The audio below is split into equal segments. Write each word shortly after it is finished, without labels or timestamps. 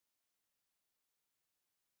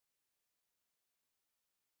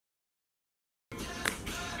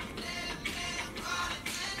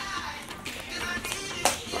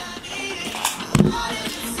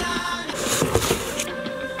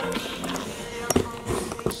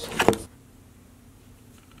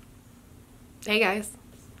Hey guys,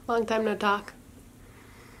 long time no talk.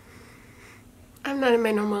 I'm not in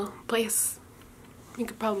my normal place. You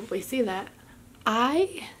could probably see that.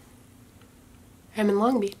 I am in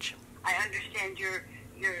Long Beach. I understand you're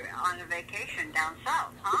on a vacation down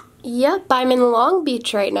south, huh? Yep, I'm in Long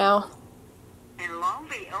Beach right now. In Long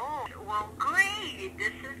Beach? Oh, well, great.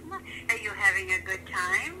 Are you having a good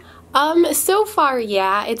time? So far,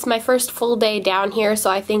 yeah. It's my first full day down here,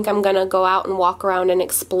 so I think I'm gonna go out and walk around and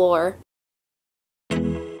explore.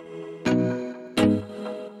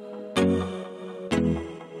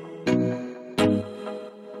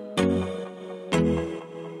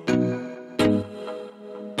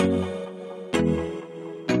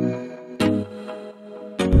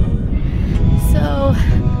 So,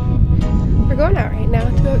 we're going out right now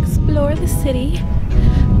to explore the city.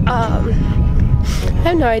 I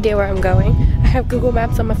have no idea where I'm going. I have Google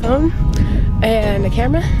Maps on my phone and a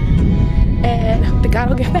camera, and I hope to God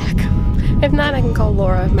I'll get back. If not, I can call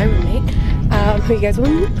Laura, my roommate, who you guys will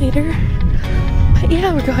meet later. But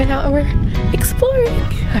yeah, we're going out and we're exploring.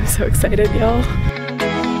 I'm so excited, y'all.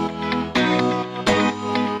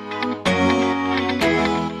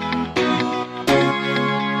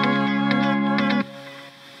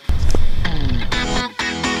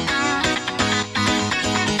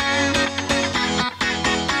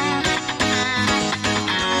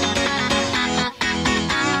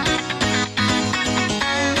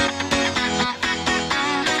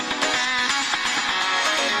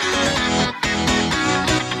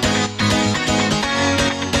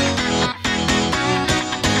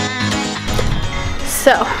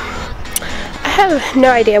 So, I have no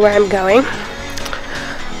idea where I'm going.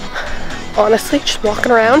 Honestly, just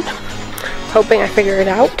walking around, hoping I figure it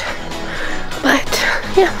out. But,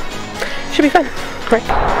 yeah, should be fun, right?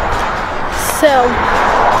 So,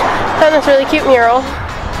 found this really cute mural,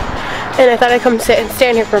 and I thought I'd come sit and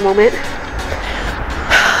stand here for a moment.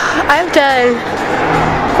 I've done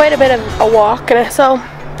quite a bit of a walk, and so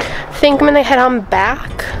I think I'm gonna head on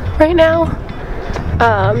back right now.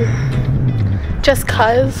 Just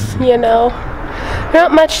cause, you know,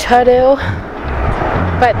 not much to do,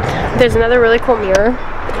 but there's another really cool mirror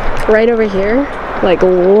right over here. Like,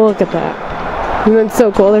 look at that. And it's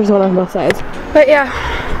so cool. There's one on both sides. But yeah,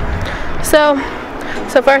 so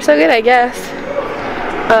far so good, I guess.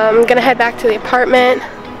 I'm gonna head back to the apartment.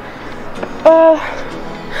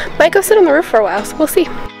 Might go sit on the roof for a while, so we'll see.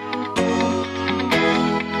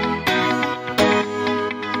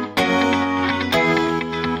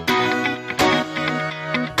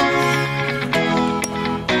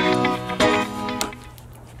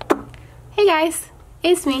 Hey guys,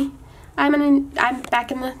 it's me. I'm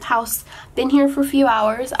back in the house. Been here for a few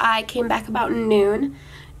hours. I came back about noon.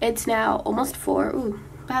 It's now almost 4. Ooh,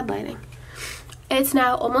 bad lighting. It's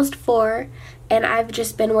now almost 4, and I've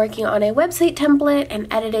just been working on a website template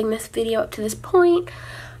and editing this video up to this point.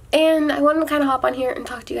 And I wanted to kind of hop on here and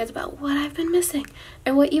talk to you guys about what I've been missing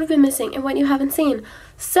and what you've been missing and what you haven't seen.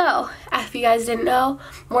 So, if you guys didn't know,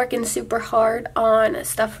 I'm working super hard on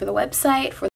stuff for the website, for